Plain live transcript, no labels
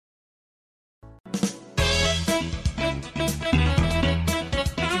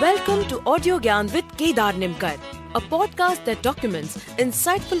Welcome to Audio Gyan with Kedar Nimkar, a podcast that documents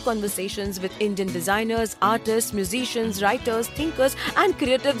insightful conversations with Indian designers, artists, musicians, writers, thinkers and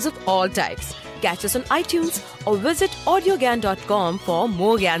creatives of all types. Catch us on iTunes or visit audiogyan.com for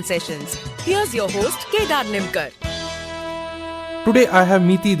more Gyan sessions. Here's your host Kedar Nimkar. Today I have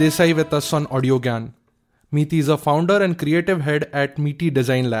Meeti Desai with us on Audio Gyan. Meeti is a founder and creative head at Meeti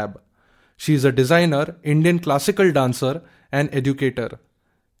Design Lab. She is a designer, Indian classical dancer and educator.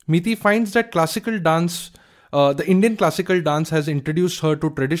 Meeti finds that the Indian classical dance has introduced her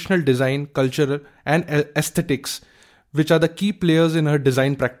to traditional design, culture and aesthetics, which are the key players in her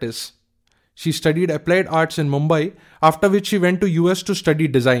design practice. She studied applied arts in Mumbai, after which she went to US to study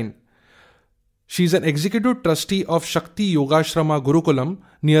design. She is an executive trustee of Shakti Yogashrama Gurukulam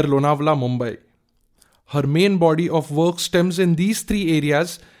near Lonavala, Mumbai. Her main body of work stems in these three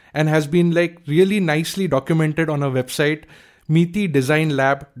areas and has been really nicely documented on her website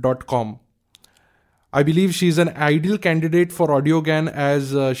meetidesignlab.com. I believe she is an ideal candidate for Audio Gyan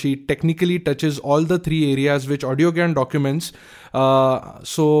as she technically touches all the three areas which Audio Gyan documents.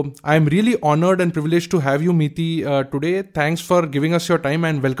 So I am really honored and privileged to have you, Meeti, today. Thanks for giving us your time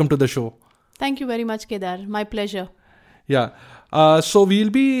and welcome to the show. Thank you very much, Kedar. My pleasure. Yeah. So we'll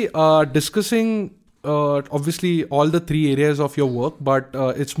be discussing obviously all the three areas of your work, but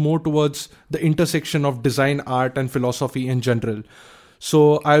it's more towards the intersection of design, art and philosophy in general.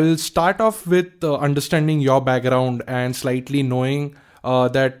 So I will start off with understanding your background and slightly knowing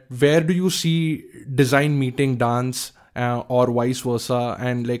that where do you see design meeting dance or vice versa,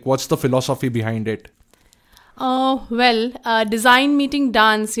 and what's the philosophy behind it? Design meeting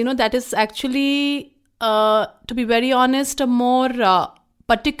dance, that is actually, to be very honest, a more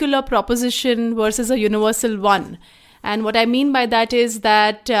particular proposition versus a universal one. And what I mean by that is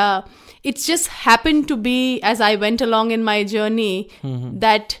that it just happened to be, as I went along in my journey,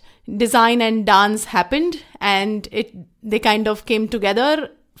 that design and dance happened and they kind of came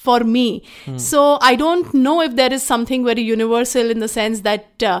together for me. So I don't know if there is something very universal in the sense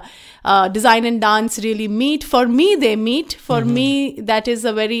that design and dance really meet. For me, they meet. For me, that is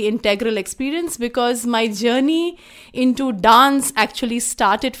a very integral experience because my journey into dance actually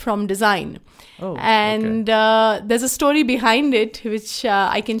started from design. There's a story behind it which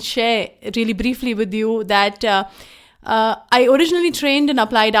I can share really briefly with you that I originally trained in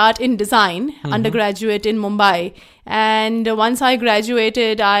applied art in design, undergraduate in Mumbai. And once I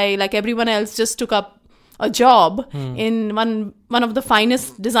graduated, I, like everyone else, just took up a job in one of the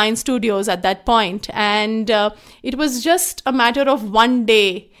finest design studios at that point. And it was just a matter of one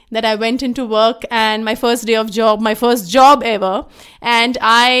day that I went into work, and my first job ever. And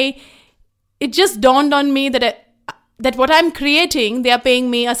it just dawned on me that what I'm creating, they are paying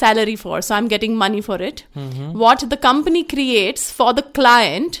me a salary for. So I'm getting money for it. What the company creates for the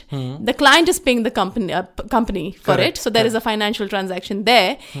client is paying the company for it. So there is a financial transaction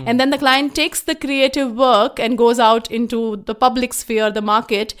there. And then the client takes the creative work and goes out into the public sphere, the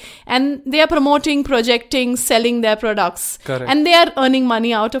market, and they are promoting, projecting, selling their products. Correct. And they are earning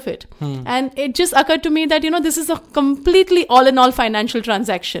money out of it. And it just occurred to me that, this is a completely all-in-all financial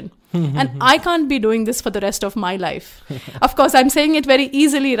transaction. And I can't be doing this for the rest of my life. Of course, I'm saying it very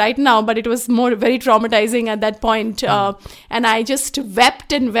easily right now, but it was very traumatizing at that point. And I just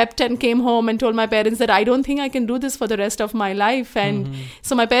wept and came home and told my parents that I don't think I can do this for the rest of my life. And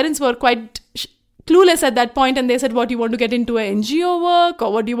so my parents were quite clueless at that point, and they said, what, do you want to get into an NGO work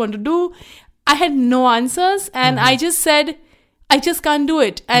or what do you want to do? I had no answers, and I just said, I just can't do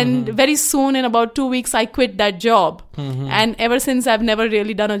it. And very soon, in about 2 weeks, I quit that job. And ever since, I've never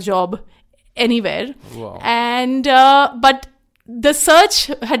really done a job anywhere. Wow. And but the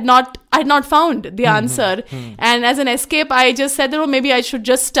search I had not found the answer. And as an escape, I just said, maybe I should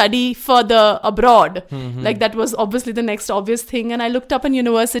just study further abroad. That was obviously the next obvious thing. And I looked up in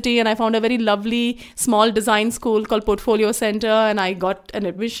university and I found a very lovely small design school called Portfolio Center. And I got an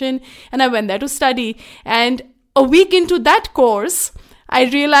admission and I went there to study. And a week into that course, I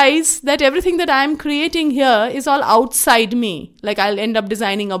realized that everything that I'm creating here is all outside me. I'll end up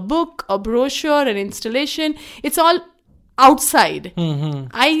designing a book, a brochure, an installation. It's all outside.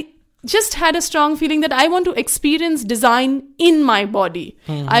 I just had a strong feeling that I want to experience design in my body.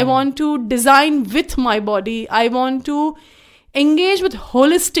 I want to design with my body. I want to engage with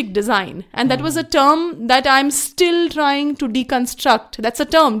holistic design. And that was a term that I'm still trying to deconstruct. That's a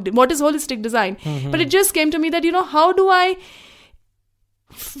term. What is holistic design? But it just came to me that, how do I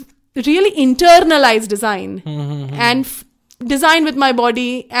really internalize design and design with my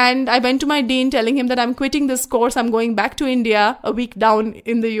body, and I went to my dean telling him that I'm quitting this course, I'm going back to India a week down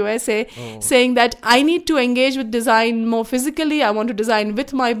in the USA, saying that I need to engage with design more physically, I want to design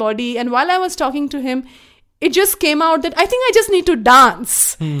with my body. And while I was talking to him, it just came out that I think I just need to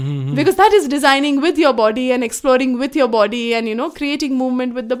dance, because that is designing with your body and exploring with your body and, creating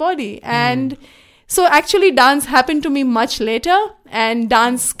movement with the body. And so actually dance happened to me much later, and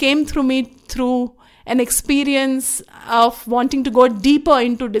dance came through me through an experience of wanting to go deeper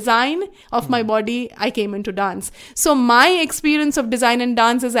into design of my body. I came into dance. So my experience of design and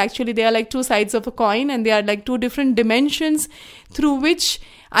dance is actually, they are like two sides of a coin, and they are like two different dimensions through which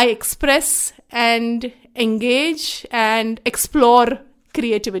I express and engage and explore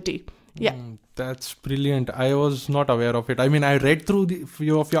creativity. Yeah. That's brilliant. I was not aware of it. I mean, I read through the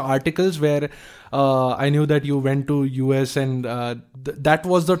few of your articles where I knew that you went to US, and that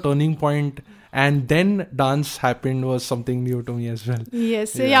was the turning point. And then dance happened was something new to me as well.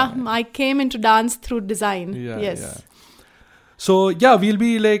 Yes. Yeah. I came into dance through design. Yes. Yeah. So we'll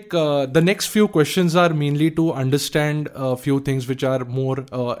be like, the next few questions are mainly to understand a few things which are more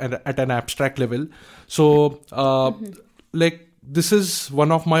at an abstract level. So like, this is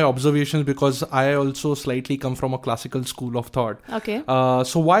one of my observations, because I also slightly come from a classical school of thought. Okay.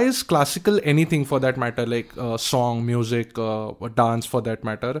 So why is classical, anything for that matter, like song, music, dance for that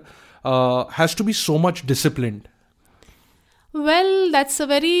matter, has to be so much disciplined? Well, that's a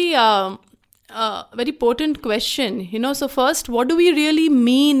very very potent question. So first, what do we really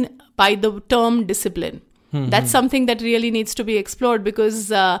mean by the term discipline? That's something that really needs to be explored,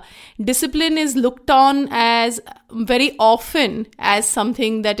 because discipline is looked on as very often as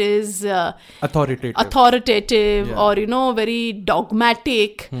something that is authoritative, or very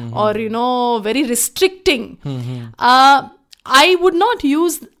dogmatic, or very restricting. I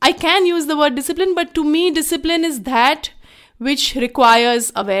can use the word discipline, but to me discipline is that which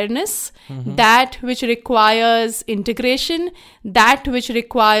requires awareness, that which requires integration, that which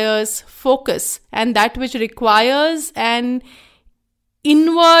requires focus, and that which requires an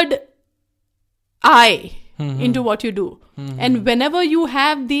inward eye into what you do. And whenever you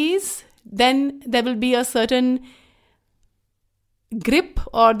have these, then there will be a certain grip,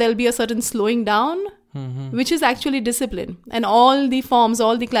 or there'll be a certain slowing down, which is actually discipline. And all the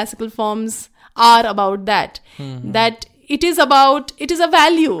classical forms are about that. That it is a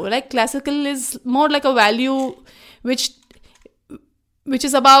value. Like classical is more like a value which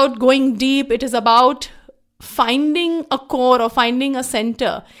is about going deep. It is about finding a core or finding a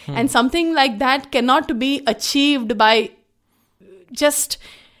center. And something like that cannot be achieved by just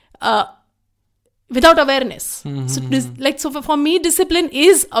without awareness. So for me, discipline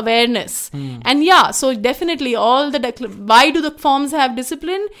is awareness. And so definitely why do the forms have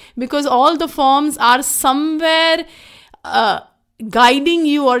discipline? Because all the forms are somewhere guiding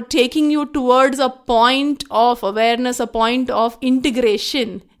you or taking you towards a point of awareness, a point of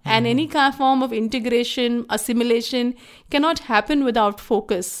integration. And any kind of form of integration, assimilation cannot happen without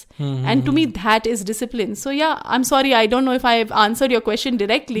focus. And to me, that is discipline. So I'm sorry, I don't know if I've answered your question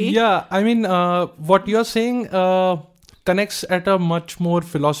directly. Yeah, I mean, what you're saying connects at a much more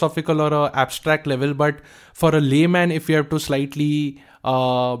philosophical or a abstract level. But for a layman, if you have to slightly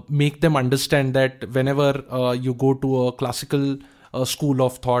make them understand that whenever you go to a classical school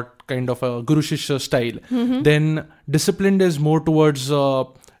of thought, kind of a Guru Shishya style, then disciplined is more towards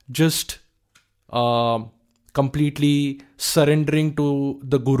just completely surrendering to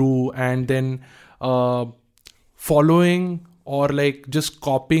the Guru, and then following or like just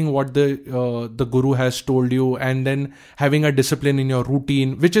copying what the Guru has told you, and then having a discipline in your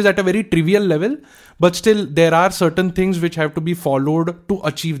routine, which is at a very trivial level, but still there are certain things which have to be followed to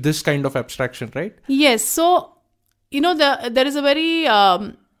achieve this kind of abstraction, right? Yes. So, there is a very...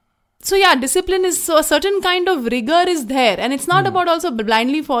 discipline is a certain kind of rigor is there, and it's not about also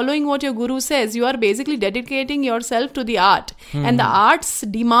blindly following what your Guru says. You are basically dedicating yourself to the art, and the arts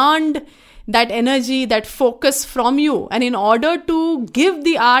demand that energy, that focus from you. And in order to give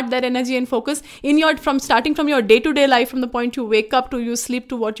the art that energy and focus starting from your day-to-day life, from the point you wake up to you sleep,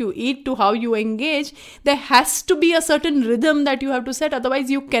 to what you eat, to how you engage, there has to be a certain rhythm that you have to set.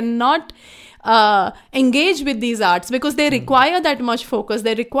 Otherwise, you cannot engage with these arts, because they require that much focus,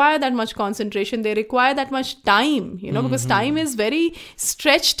 they require that much concentration, they require that much time, because time is very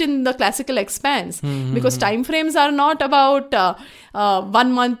stretched in the classical expanse, because time frames are not about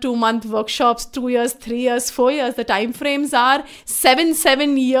 1 month, 2 month workshops, 2 years, 3 years, 4 years. The time frames are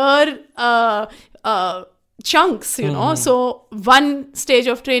 7 year chunks, so one stage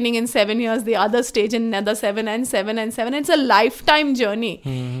of training in 7 years, the other stage in another 7 and 7 and 7. It's a lifetime journey.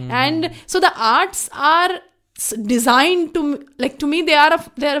 And so the arts are designed to me they are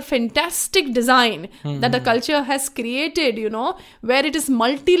a fantastic design that the culture has created, where it is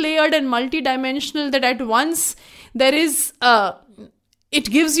multi-layered and multi-dimensional, that at once there is it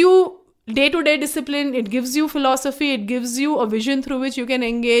gives you day-to-day discipline, it gives you philosophy, it gives you a vision through which you can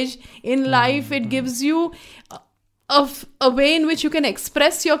engage in life, it gives you a way in which you can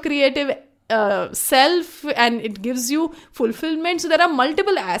express your creative self, and it gives you fulfillment. So there are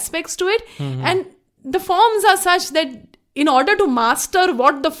multiple aspects to it, and the forms are such that in order to master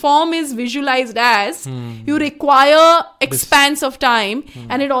what the form is visualized as, you require expanse of time,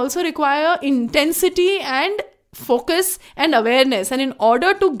 and it also require intensity and focus and awareness. And in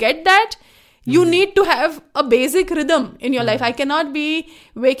order to get that, you need to have a basic rhythm in your life. I cannot be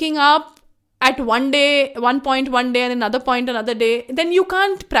waking up at one point one day and another point another day. Then you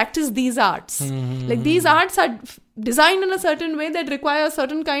can't practice these arts. Like these arts are designed in a certain way that require a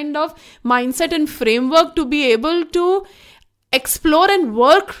certain kind of mindset and framework to be able to explore and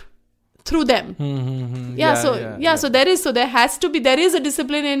work through them. So there is a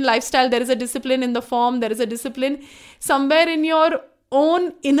discipline in lifestyle, there is a discipline in the form, there is a discipline somewhere in your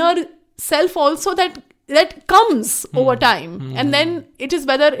own inner self also that comes over time. And then it is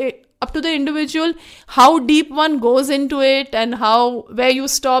up to the individual how deep one goes into it and where you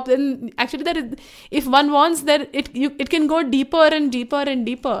stop. And actually if one wants that, it can go deeper and deeper and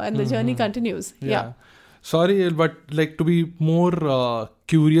deeper, and the journey continues. Sorry, but like to be more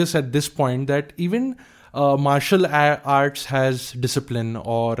curious at this point, that even martial arts has discipline,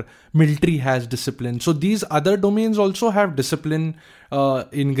 or military has discipline. So these other domains also have discipline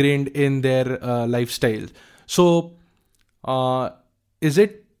ingrained in their lifestyle. So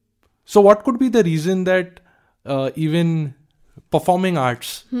what could be the reason that even performing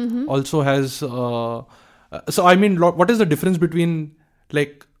arts also has... what is the difference between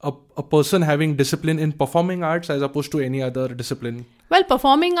like a person having discipline in performing arts as opposed to any other discipline? Well,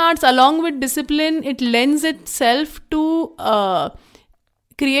 performing arts, along with discipline, it lends itself to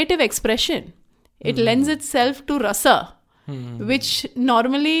creative expression. It lends itself to rasa, which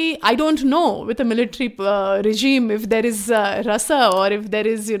normally, I don't know with a military regime if there is rasa, or if there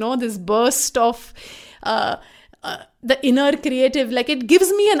is, this burst of the inner creative. Like, it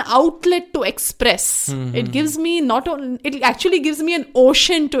gives me an outlet to express. It gives me it actually gives me an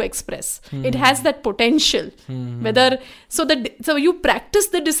ocean to express. It has that potential. So you practice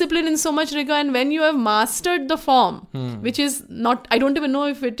the discipline in so much rigor, and when you have mastered the form, which is not, I don't even know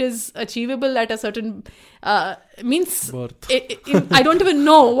if it is achievable at a certain means. I don't even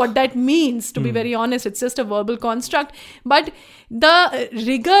know what that means, to be very honest. It's just a verbal construct. But the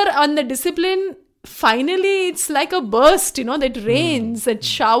rigor and the discipline, finally it's like a burst, that rains, it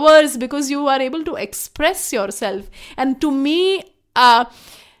showers, because you are able to express yourself. And to me,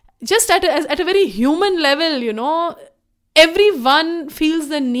 just at a very human level, everyone feels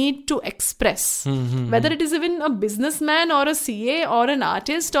the need to express, whether it is even a businessman or a CA or an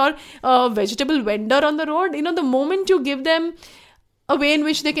artist or a vegetable vendor on the road. The moment you give them a way in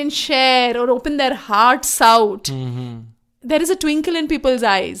which they can share or open their hearts out, there is a twinkle in people's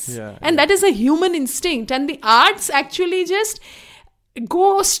eyes. And that is a human instinct. And the arts actually just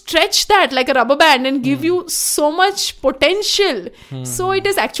go stretch that like a rubber band and give you so much potential. So it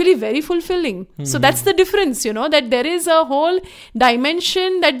is actually very fulfilling. So that's the difference, that there is a whole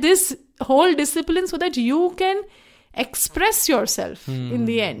dimension, that this whole discipline, so that you can express yourself in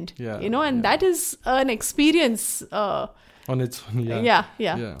the end. And that is an experience on its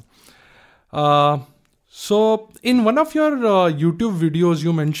own. So in one of your YouTube videos,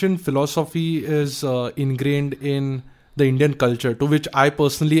 you mentioned philosophy is ingrained in the Indian culture, to which I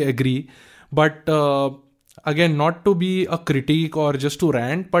personally agree. But again, not to be a critique or just to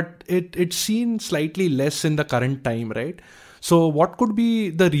rant, but it's seen slightly less in the current time, right? So what could be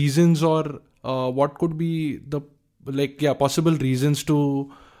the reasons, or what could be the possible reasons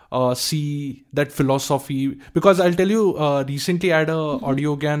to see that philosophy? Because I'll tell you, recently I had a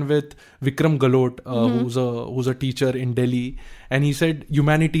audio GAN with Vikram Galot, who's a teacher in Delhi, and he said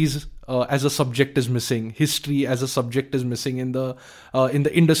humanities as a subject is missing, history as a subject is missing in the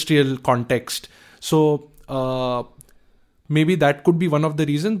industrial context. So maybe that could be one of the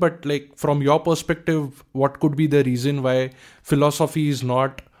reasons. But like, from your perspective, what could be the reason why philosophy is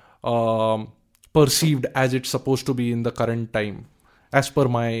not perceived as it's supposed to be in the current time, as per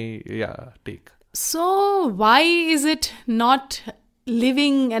my take? So why is it not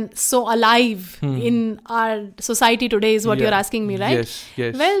living and so alive in our society today, is what you're asking me, right?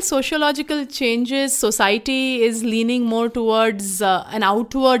 Yes. Well, sociological changes, society is leaning more towards an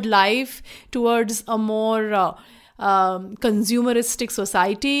outward life, towards a more consumeristic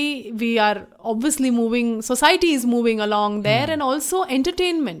society. We are obviously society is moving along there, and also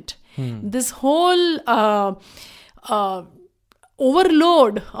entertainment. This whole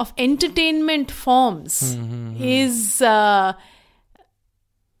overload of entertainment forms is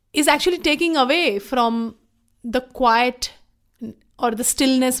actually taking away from the quiet or the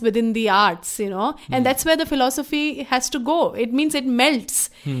stillness within the arts, and that's where the philosophy has to go. It means it melts.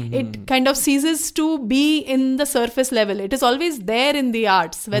 It kind of ceases to be in the surface level. It is always there in the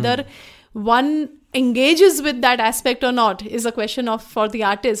arts. Whether one engages with that aspect or not is a question for the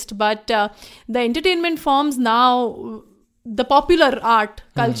artist. But the entertainment forms now, the popular art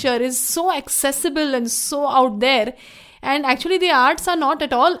culture is so accessible and so out there. And actually the arts are not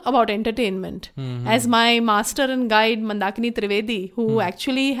at all about entertainment. As my master and guide Mandakini Trivedi, who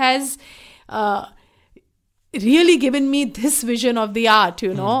actually has really given me this vision of the art,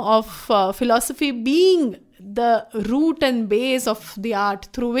 of philosophy being the root and base of the art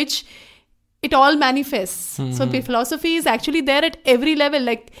through which it all manifests. So philosophy is actually there at every level.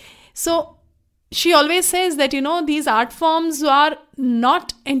 So she always says that, these art forms are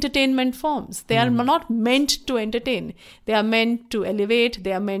not entertainment forms. They are not meant to entertain. They are meant to elevate.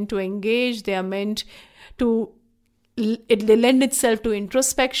 They are meant to engage. They are meant to lend itself to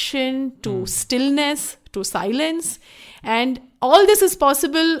introspection, to stillness, to silence. And all this is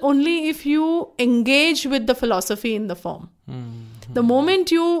possible only if you engage with the philosophy in the form. The moment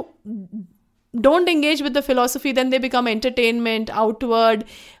you don't engage with the philosophy, then they become entertainment, outward,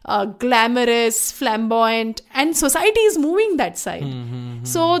 glamorous, flamboyant, and society is moving that side.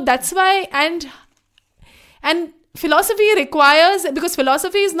 So that's why, and philosophy requires, because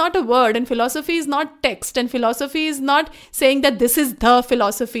philosophy is not a word, and philosophy is not text, and philosophy is not saying that this is the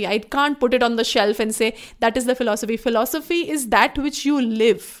philosophy. I can't put it on the shelf and say that is the philosophy. Philosophy is that which you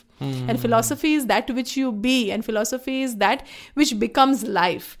live. And philosophy is that which you be, and philosophy is that which becomes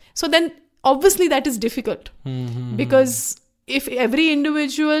life. So then obviously that is difficult, because if every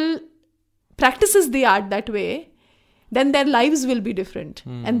individual practices the art that way, then their lives will be different,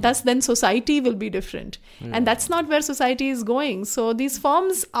 and thus then society will be different. And that's not where society is going. So these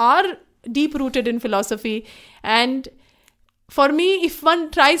forms are deep rooted in philosophy, and for me, if one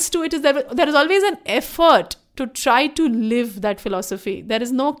tries to, there is always an effort to try to live that philosophy. There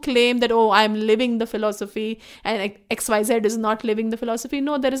is no claim that, I am living the philosophy and XYZ is not living the philosophy.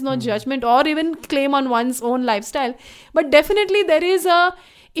 No, there is no judgment or even claim on one's own lifestyle. But definitely there is a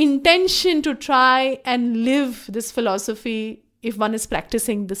intention to try and live this philosophy if one is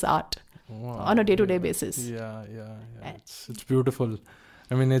practicing this art on a day-to-day basis. Yeah. It's beautiful.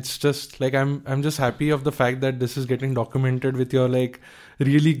 I mean, it's just like, I'm just happy of the fact that this is getting documented with your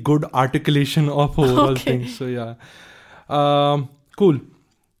really good articulation of overall things. So yeah, cool.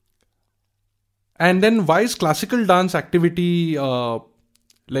 And then why is classical dance activity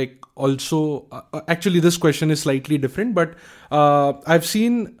also actually this question is slightly different, but I've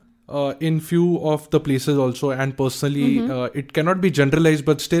seen in few of the places also, and personally it cannot be generalized,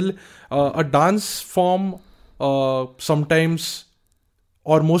 but still a dance form sometimes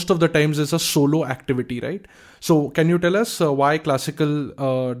or most of the times is a solo activity, right? So can you tell us why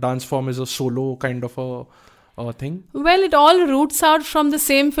classical dance form is a solo kind of a thing? Well, it all roots out from the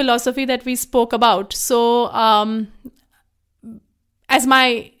same philosophy that we spoke about. So as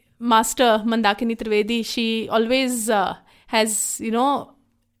my master Mandakini Trivedi, she always has,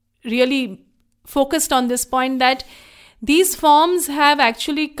 really focused on this point that these forms have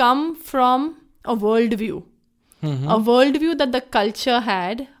actually come from a worldview. A worldview that the culture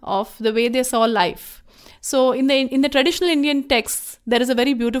had of the way they saw life. So in the traditional Indian texts, there is a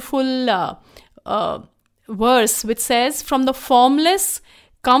very beautiful verse which says, "From the formless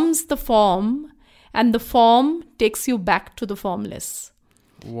comes the form, and the form takes you back to the formless."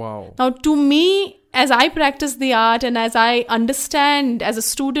 Wow. Now, to me, as I practice the art and as I understand as a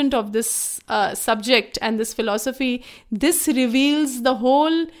student of this subject and this philosophy, this reveals the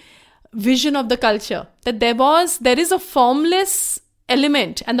whole vision of the culture, that there is a formless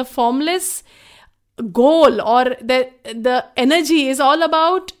element, and the formless goal or the energy is all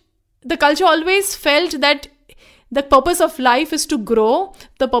about, the culture always felt that the purpose of life is to grow,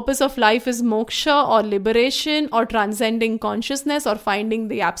 the purpose of life is moksha or liberation or transcending consciousness or finding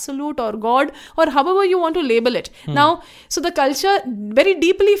the absolute or God or however you want to label it. Now, so the culture very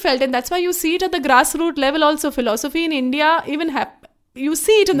deeply felt, and that's why you see it at the grassroots level also. Philosophy in India even you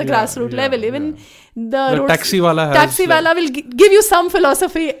see it in the grassroots level. Even the taxi wala will give you some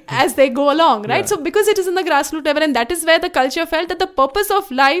philosophy as they go along, right? So because it is in the grassroots level, and that is where the culture felt that the purpose of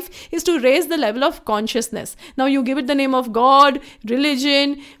life is to raise the level of consciousness. Now you give it the name of God,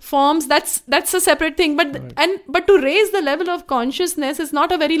 religion, forms, that's a separate thing. But but to raise the level of consciousness is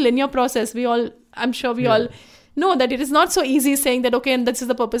not a very linear process. I'm sure we all know that it is not so easy saying that, okay, and this is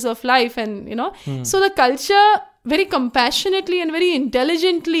the purpose of life, and so the culture very compassionately and very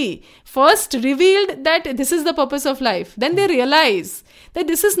intelligently first revealed that this is the purpose of life. Then they realize that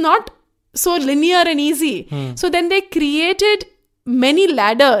this is not so linear and easy. So then they created many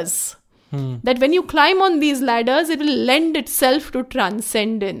ladders, that when you climb on these ladders, it will lend itself to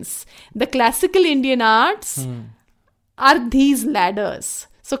transcendence. The classical Indian arts are these ladders.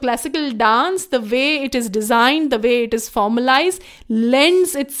 So classical dance, the way it is designed, the way it is formalized,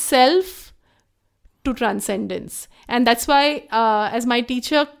 lends itself to transcendence. And that's why, as my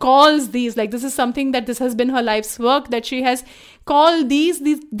teacher calls these, like this is something that this has been her life's work, that she has called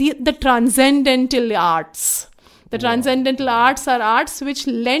the transcendental arts. The transcendental arts are arts which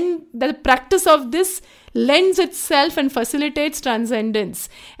the practice of this lends itself and facilitates transcendence.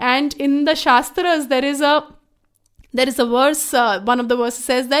 And in the Shastras, there is a verse, one of the verses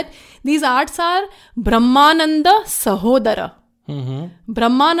says that these arts are Brahmananda Sahodara.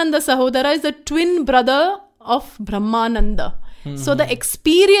 Brahmananda Sahodara is the twin brother of Brahmananda. So the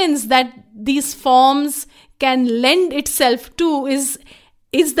experience that these forms can lend itself to is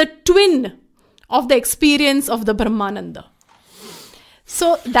the twin of the experience of the Brahmananda.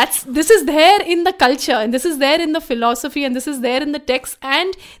 So this is there in the culture, and this is there in the philosophy, and this is there in the text,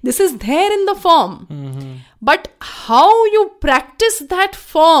 and this is there in the form. But how you practice that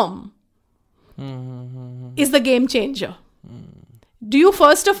form is the game changer. Do you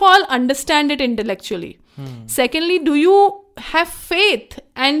first of all understand it intellectually? Secondly, do you have faith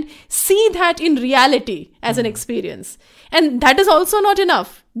and see that in reality as an experience? And that is also not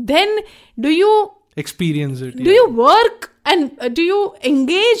enough. Then do you experience it? Do you work and do you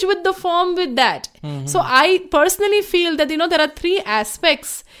engage with the form with that? So I personally feel that there are three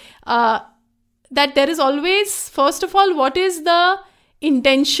aspects. That there is always, first of all, what is the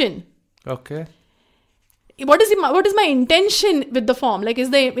intention? Okay. What is my intention with the form? Like, is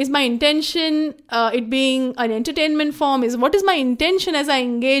my intention it being an entertainment form? What is my intention as I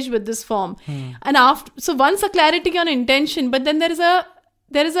engage with this form? And so once a clarity on intention, but then there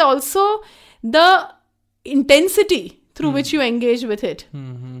is also the intensity through which you engage with it,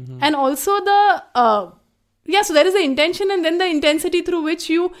 and also so there is the intention, and then the intensity through which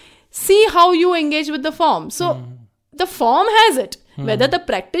you see how you engage with the form. So the form has it, whether the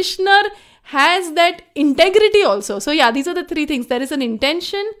practitioner has that integrity also. So these are the three things. There is an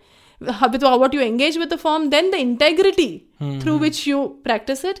intention with what you engage with the form, then the integrity through which you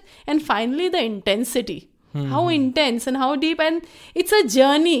practice it, and finally the intensity. How intense and how deep, and it's a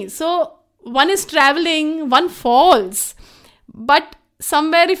journey. So one is traveling, one falls, but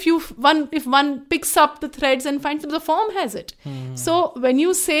somewhere if one picks up the threads and finds that the form has it. So when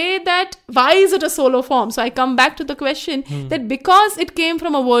you say that, why is it a solo form? So I come back to the question that because it came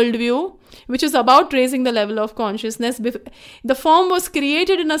from a worldview which is about raising the level of consciousness, the form was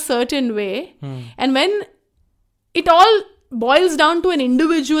created in a certain way, and when it all boils down to an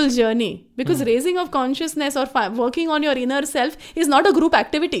individual journey, because raising of consciousness or working on your inner self is not a group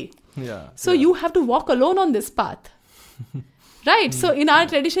activity. So you have to walk alone on this path. Right. So in our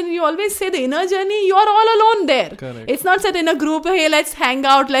tradition, you always say the inner journey, you are all alone there. Correct. It's not said in a group, hey, let's hang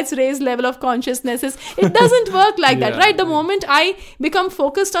out, let's raise level of consciousnesses. It doesn't work like that, right? The moment I become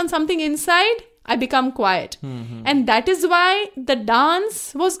focused on something inside, I become quiet. And that is why the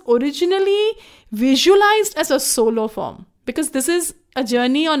dance was originally visualized as a solo form, because this is a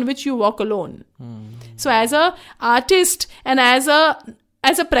journey on which you walk alone. So as a artist and as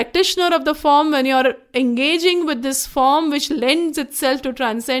a practitioner of the form, when you're engaging with this form which lends itself to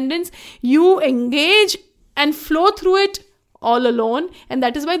transcendence, you engage and flow through it all alone. And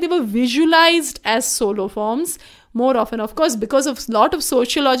that is why they were visualized as solo forms more often. Of course, because of a lot of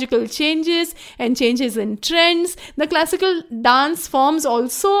sociological changes and changes in trends, the classical dance forms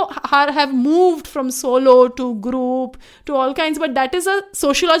also have moved from solo to group to all kinds. But that is a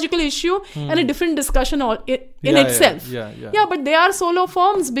sociological issue and a different discussion in itself. Yeah, but they are solo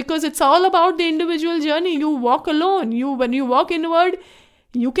forms because it's all about the individual journey. You walk alone. When you walk inward,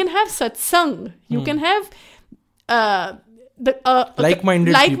 you can have satsang. You can have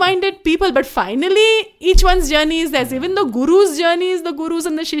like-minded people. But finally, each one's journey is theirs. Even the guru's journey is the gurus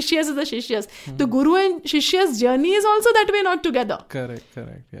and the shishyas is the shishyas. The guru and shishya's journey is also that way, not together. Correct.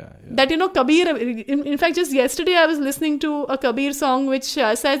 Yeah. That, Kabir, in fact, just yesterday I was listening to a Kabir song which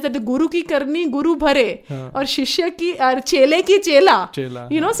says that the guru ki karni guru bhare or shishya ki or chele ki chela.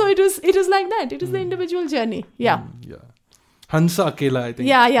 So it is like that. It is the individual journey. Yeah. Hansa Akela, I think.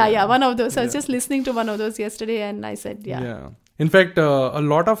 Yeah. One of those. I was just listening to one of those yesterday and I said, Yeah. In fact, a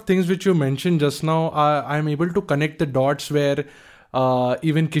lot of things which you mentioned just now, I'm able to connect the dots where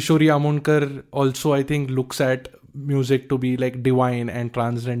even Kishori Amonkar also, I think, looks at music to be like divine and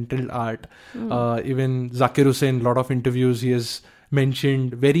transcendental art. Even Zakir Hussain, a lot of interviews, he has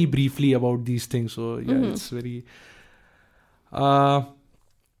mentioned very briefly about these things. So, it's very... the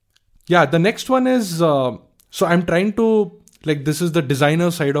next one is... so, I'm trying to... this is the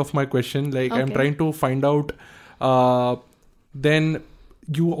designer side of my question. I'm trying to find out... then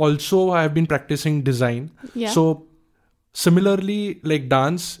you also have been practicing design. Yeah. So, similarly, like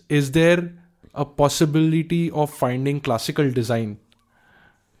dance, is there a possibility of finding classical design?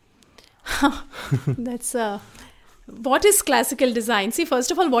 That's what is classical design? See,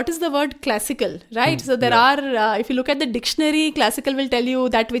 first of all, what is the word classical, right? So there are, if you look at the dictionary, classical will tell you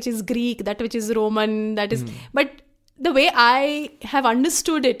that which is Greek, that which is Roman, that is, but the way I have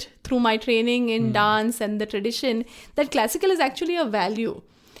understood it through my training in dance and the tradition, that classical is actually a value.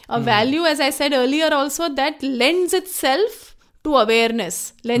 A value, as I said earlier also, that lends itself to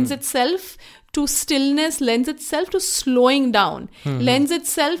awareness, lends itself to stillness, lends itself to slowing down, lends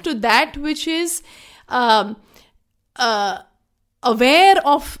itself to that which is aware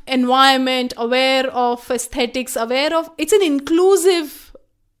of environment, aware of aesthetics, aware of... It's an inclusive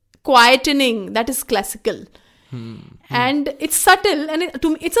quietening that is classical. And it's subtle and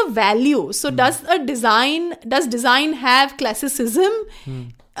it's a value. So does design have classicism?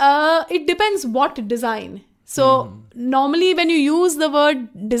 It depends what design. So normally when you use the word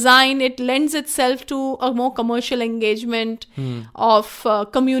design, it lends itself to a more commercial engagement of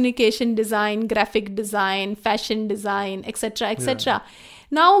communication design, graphic design, fashion design, etc.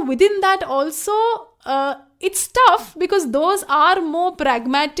 Now within that also it's tough because those are more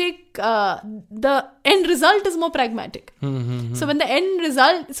pragmatic. The end result is more pragmatic. So when the end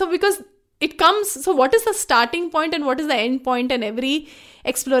result, because it comes, so what is the starting point and what is the end point in every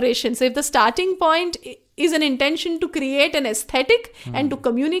exploration? So if the starting point is an intention to create an aesthetic and to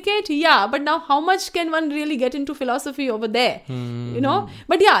communicate, but now how much can one really get into philosophy over there?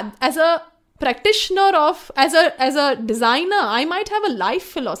 But as a practitioner as a designer, I might have a life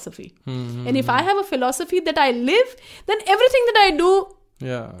philosophy. And if I have a philosophy that I live, then everything that I do,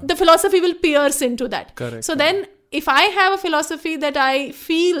 the philosophy will pierce into that. Correct. So then if I have a philosophy that I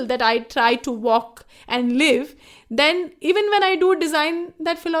feel that I try to walk and live, then even when I do design,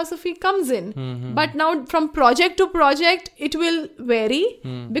 that philosophy comes in. But now from project to project, it will vary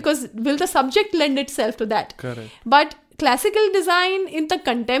because will the subject lend itself to that? Correct. But classical design in the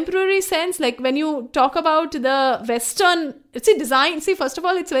contemporary sense, like when you talk about the Western, first of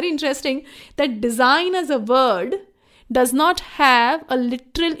all, it's very interesting that design as a word does not have a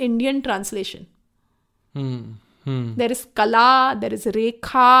literal Indian translation. There is Kala, there is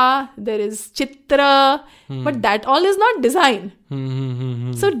Rekha, there is Chitra, but that all is not design.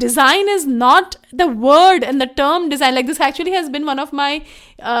 So design is not the word and the term design. Like this actually has been one of my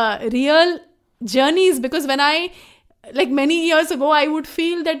real journeys, because when many years ago, I would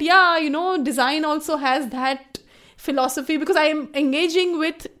feel that, design also has that philosophy, because I am engaging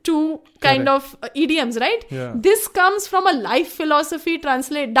with two kind of idioms, right? Yeah. This comes from a life philosophy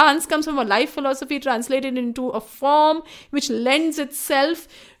dance comes from a life philosophy translated into a form which lends itself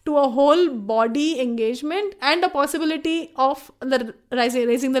to a whole body engagement and a possibility of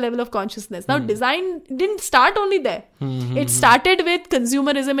raising the level of consciousness. Now, design didn't start only there. It started with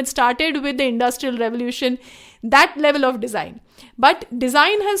consumerism. It started with the Industrial Revolution, that level of design. But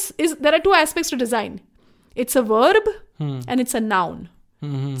design there are two aspects to design. It's a verb and it's a noun.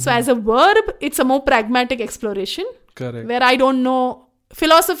 So as a verb, it's a more pragmatic exploration. Correct. Where I don't know.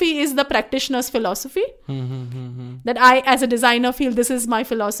 Philosophy is the practitioner's philosophy. That I, as a designer, feel this is my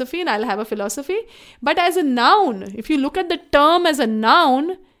philosophy and I'll have a philosophy. But as a noun, if you look at the term as a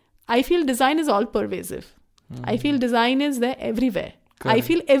noun, I feel design is all pervasive. I feel design is there everywhere. Correct. I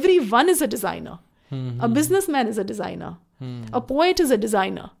feel everyone is a designer. A businessman is a designer. A poet is a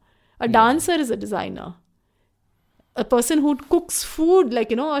designer. A dancer is a designer. A person who cooks food,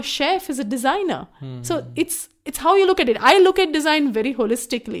 a chef is a designer. So it's how you look at it. I look at design very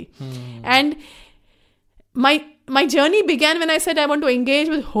holistically. And my journey began when I said I want to engage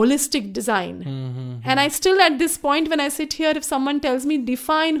with holistic design. And I still, at this point when I sit here, if someone tells me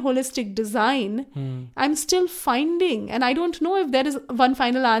define holistic design, I'm still finding, and I don't know if there is one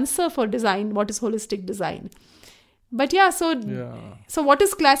final answer for design, what is holistic design. But so what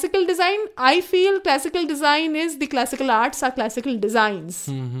is classical design? I feel classical design is the classical arts are classical designs.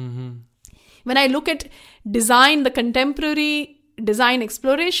 When I look at design, the contemporary design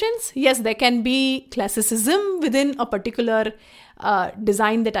explorations, yes, there can be classicism within a particular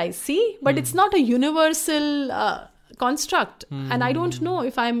design that I see, but it's not a universal construct. And I don't know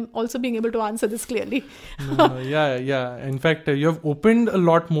if I'm also being able to answer this clearly. Yeah. In fact, you have opened a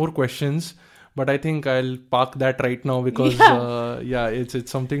lot more questions, but I think I'll park that right now because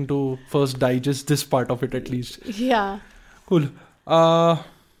it's something to first digest this part of it at least. Yeah. Cool.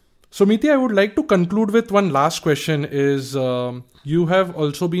 So Meeti, I would like to conclude with one last question is, you have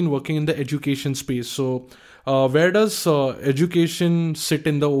also been working in the education space. So where does education sit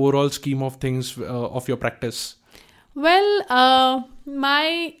in the overall scheme of things of your practice? Well,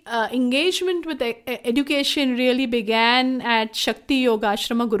 my engagement with education really began at Shakti Yoga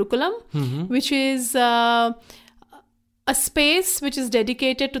Ashrama Gurukulam, which is a space which is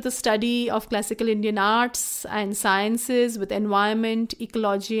dedicated to the study of classical Indian arts and sciences with environment,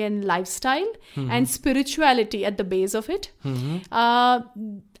 ecology and lifestyle and spirituality at the base of it.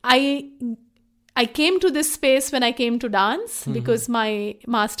 I came to this space when I came to dance because my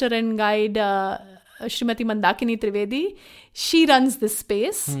master and guide, Srimati Mandakini Trivedi, she runs this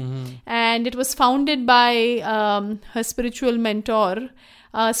space and it was founded by her spiritual mentor,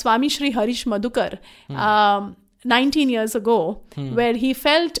 Swami Shri Harish Madhukar, 19 years ago, where he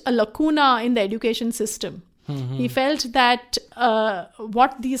felt a lacuna in the education system. He felt that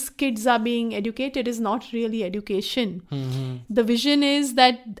what these kids are being educated is not really education. The vision is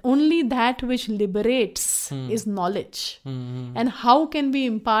that only that which liberates is knowledge. And how can we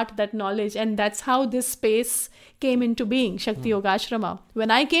impart that knowledge? And that's how this space came into being, Shakti Yoga Ashrama. When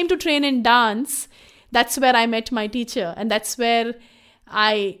I came to train in dance, that's where I met my teacher. And that's where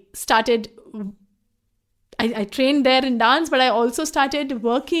I started. I trained there in dance, but I also started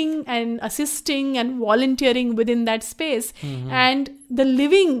working and assisting and volunteering within that space. And the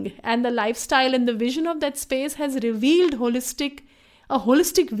living and the lifestyle and the vision of that space has revealed a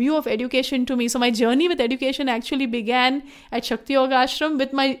holistic view of education to me. So my journey with education actually began at Shakti Yoga Ashram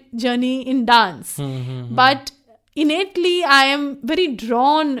with my journey in dance. But innately, I am very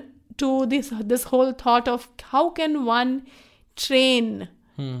drawn to this whole thought of how can one train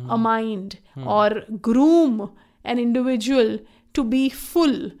a mind or groom an individual to be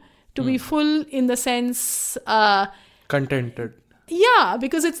full, in the sense contented. Yeah,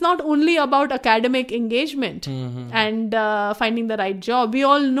 because it's not only about academic engagement and finding the right job. We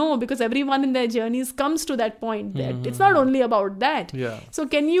all know, because everyone in their journeys comes to that point that it's not only about that. So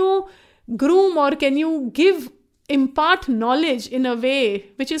can you groom or can you impart knowledge in a way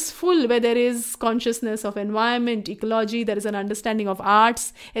which is full, where there is consciousness of environment, ecology, there is an understanding of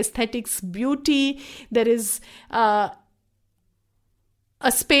arts, aesthetics, beauty, there is a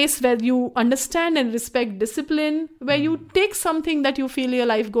space where you understand and respect discipline, where you take something that you feel your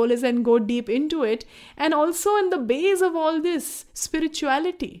life goal is and go deep into it. And also in the base of all this,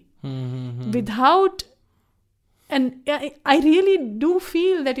 spirituality. And I really do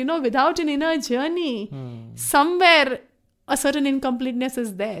feel that, without an inner journey, somewhere a certain incompleteness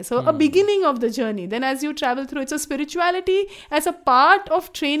is there. So a beginning of the journey. Then as you travel through it, so spirituality as a part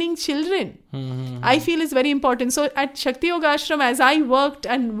of training children, I feel is very important. So at Shakti Yoga Ashram, as I worked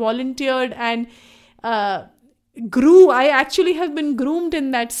and volunteered and grew, I actually have been groomed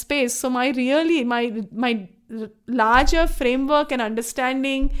in that space. So my larger framework and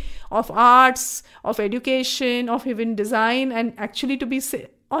understanding of arts, of education, of even design, and actually to be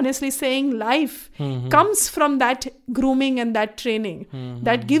honestly saying life comes from that grooming and that training.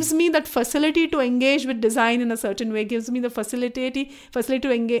 That gives me that facility to engage with design in a certain way, gives me the facility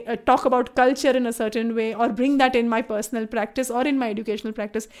to engage, talk about culture in a certain way, or bring that in my personal practice or in my educational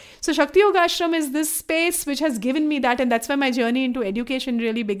practice. So Shakti Yoga Ashram is this space which has given me that, and that's where my journey into education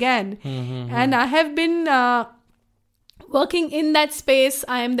really began. And I have been working in that space.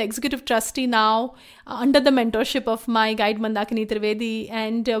 I am the executive trustee now under the mentorship of my guide Mandakini Trivedi,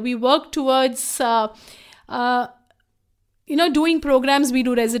 and we work towards doing programs. We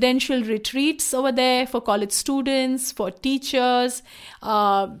do residential retreats over there for college students, for teachers,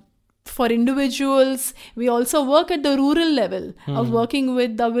 for individuals. We also work at the rural level of working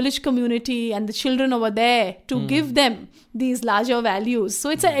with the village community and the children over there to give them these larger values. So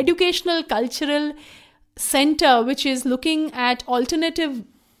it's an educational, cultural center which is looking at alternative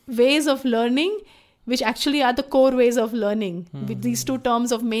ways of learning which actually are the core ways of learning. With these two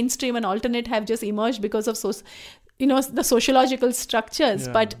terms of mainstream and alternate have just emerged because of the sociological structures,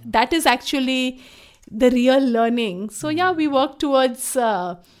 but that is actually the real learning. So we work towards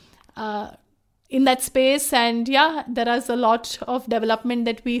in that space, and there is a lot of development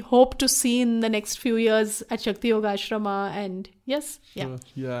that we hope to see in the next few years at Shakti Yoga Ashrama. And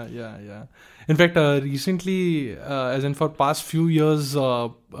in fact, recently, as in for past few years,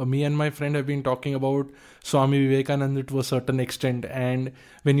 me and my friend have been talking about Swami Vivekananda to a certain extent, and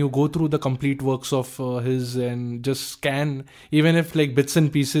when you go through the complete works of his and just scan, even if like bits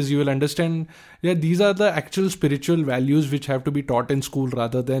and pieces, you will understand these are the actual spiritual values which have to be taught in school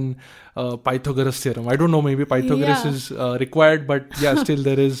rather than Pythagoras theorem. I don't know, maybe Pythagoras is required, but still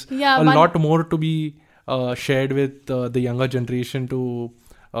there is a lot more to be shared with the younger generation to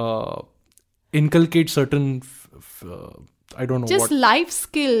inculcate certain I don't know, just life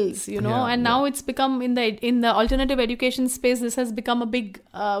skills, and now it's become in the alternative education space, this has become a big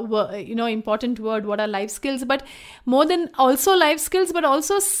important word. What are life skills? But more than also life skills, but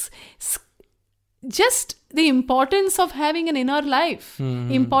also just the importance of having an inner life,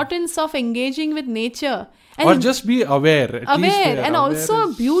 importance of engaging with nature. Or just be aware. And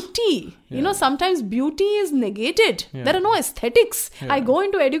also beauty. Sometimes beauty is negated. There are no aesthetics. I go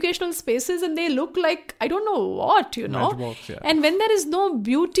into educational spaces and they look like, I don't know what, Matchbox, And when there is no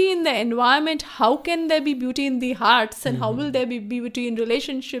beauty in the environment, how can there be beauty in the hearts? And how will there be beauty in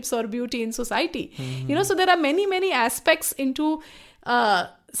relationships or beauty in society? So there are many, many aspects into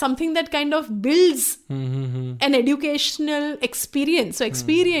something that kind of builds an educational experience, so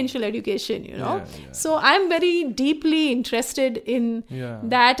experiential education, So I'm very deeply interested in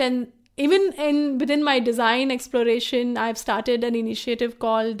that, and even within my design exploration, I've started an initiative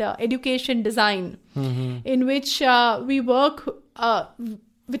called Education Design, in which we work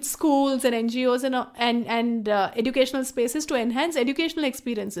with schools and NGOs and educational spaces to enhance educational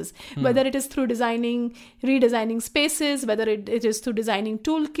experiences, whether it is through redesigning spaces, whether it is through designing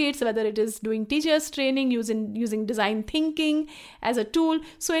toolkits, whether it is doing teachers training, using design thinking as a tool.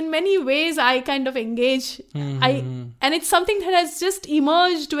 So in many ways, I kind of engage. And it's something that has just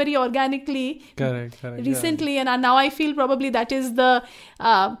emerged very organically recently, and now I feel probably that is the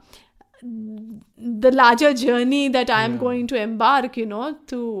larger journey that I am going to embark,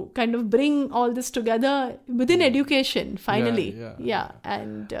 to kind of bring all this together within education finally.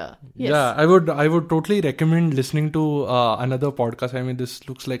 And I would totally recommend listening to another podcast. I mean, this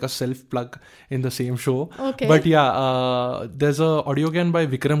looks like a self plug in the same show. Okay. But there's a audiogan by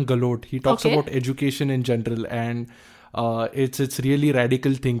Vikram Galot. He talks about education in general, and it's really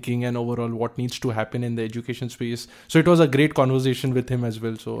radical thinking and overall what needs to happen in the education space. So it was a great conversation with him as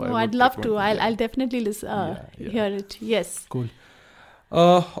well. So I'd love to. I'll definitely listen, hear it. Yes. Cool.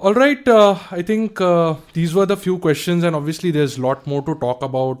 All right. I think these were the few questions, and obviously there's a lot more to talk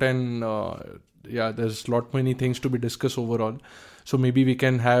about, and there's a lot many things to be discussed overall. So maybe we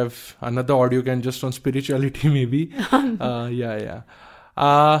can have another audiogan just on spirituality, maybe.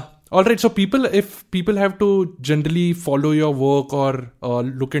 All right, so if people have to generally follow your work or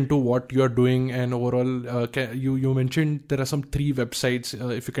look into what you're doing, and overall, you mentioned there are some 3 websites.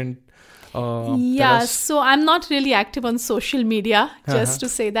 If you can tell us. So I'm not really active on social media, just to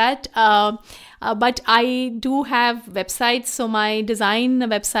say that. But I do have websites. So my design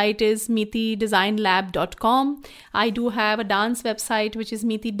website is meetidesignlab.com. I do have a dance website, which is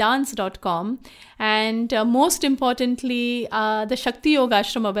meetidance.com. And most importantly, the Shakti Yoga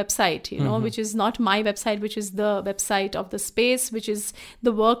Ashrama website, which is not my website, which is the website of the space, which is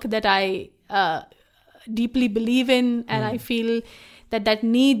the work that I deeply believe in, and I feel that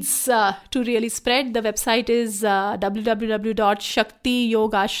needs to really spread. The website is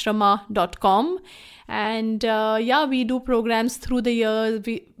www.shaktiyogashramah.com. And we do programs through the year.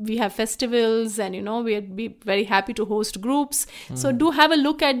 We have festivals, and we'd be very happy to host groups. So do have a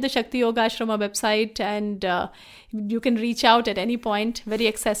look at the Shakti Yoga Ashrama website, and you can reach out at any point. Very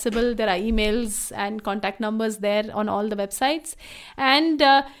accessible. There are emails and contact numbers there on all the websites. And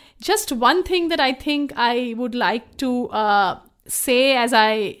just one thing that I think I would like to say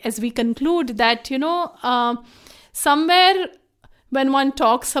as we conclude, that somewhere when one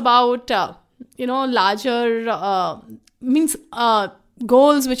talks about larger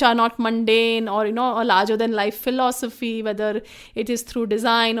goals which are not mundane, or a larger than life philosophy, whether it is through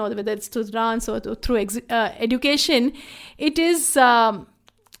design or whether it's through dance or through education, it is the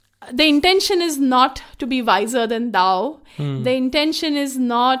intention is not to be wiser than thou. The intention is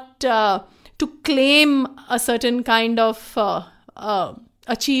not to claim a certain kind of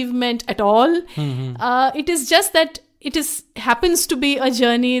achievement at all. It is just that it happens to be a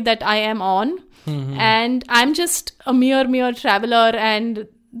journey that I am on, and I'm just a mere traveler, and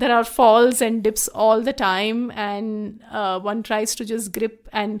there are falls and dips all the time, and one tries to just grip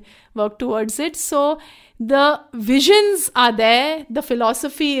and work towards it. So the visions are there, the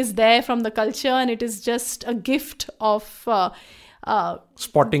philosophy is there from the culture, and it is just a gift of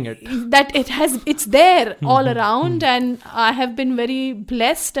spotting it, that it's there all around. And I have been very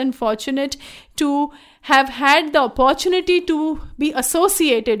blessed and fortunate to have had the opportunity to be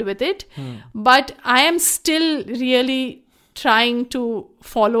associated with it, but I am still really trying to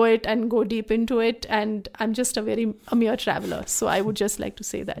follow it and go deep into it, and I'm just a mere traveler. So I would just like to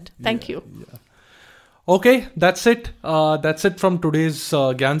say that. Thank you. Yeah. Okay, that's it. That's it from today's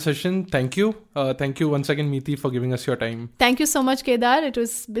Gyan session. Thank you. Thank you once again, Meeti, for giving us your time. Thank you so much, Kedar.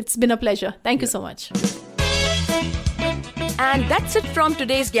 It's been a pleasure. Thank you so much. And that's it from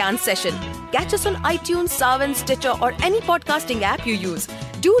today's Gyan session. Catch us on iTunes, Saavn, Stitcher, or any podcasting app you use.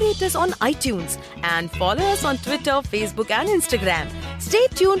 Do rate us on iTunes and follow us on Twitter, Facebook, and Instagram. Stay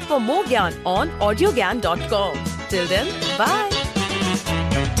tuned for more Gyan on audiogyan.com. Till then,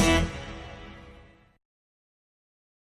 bye.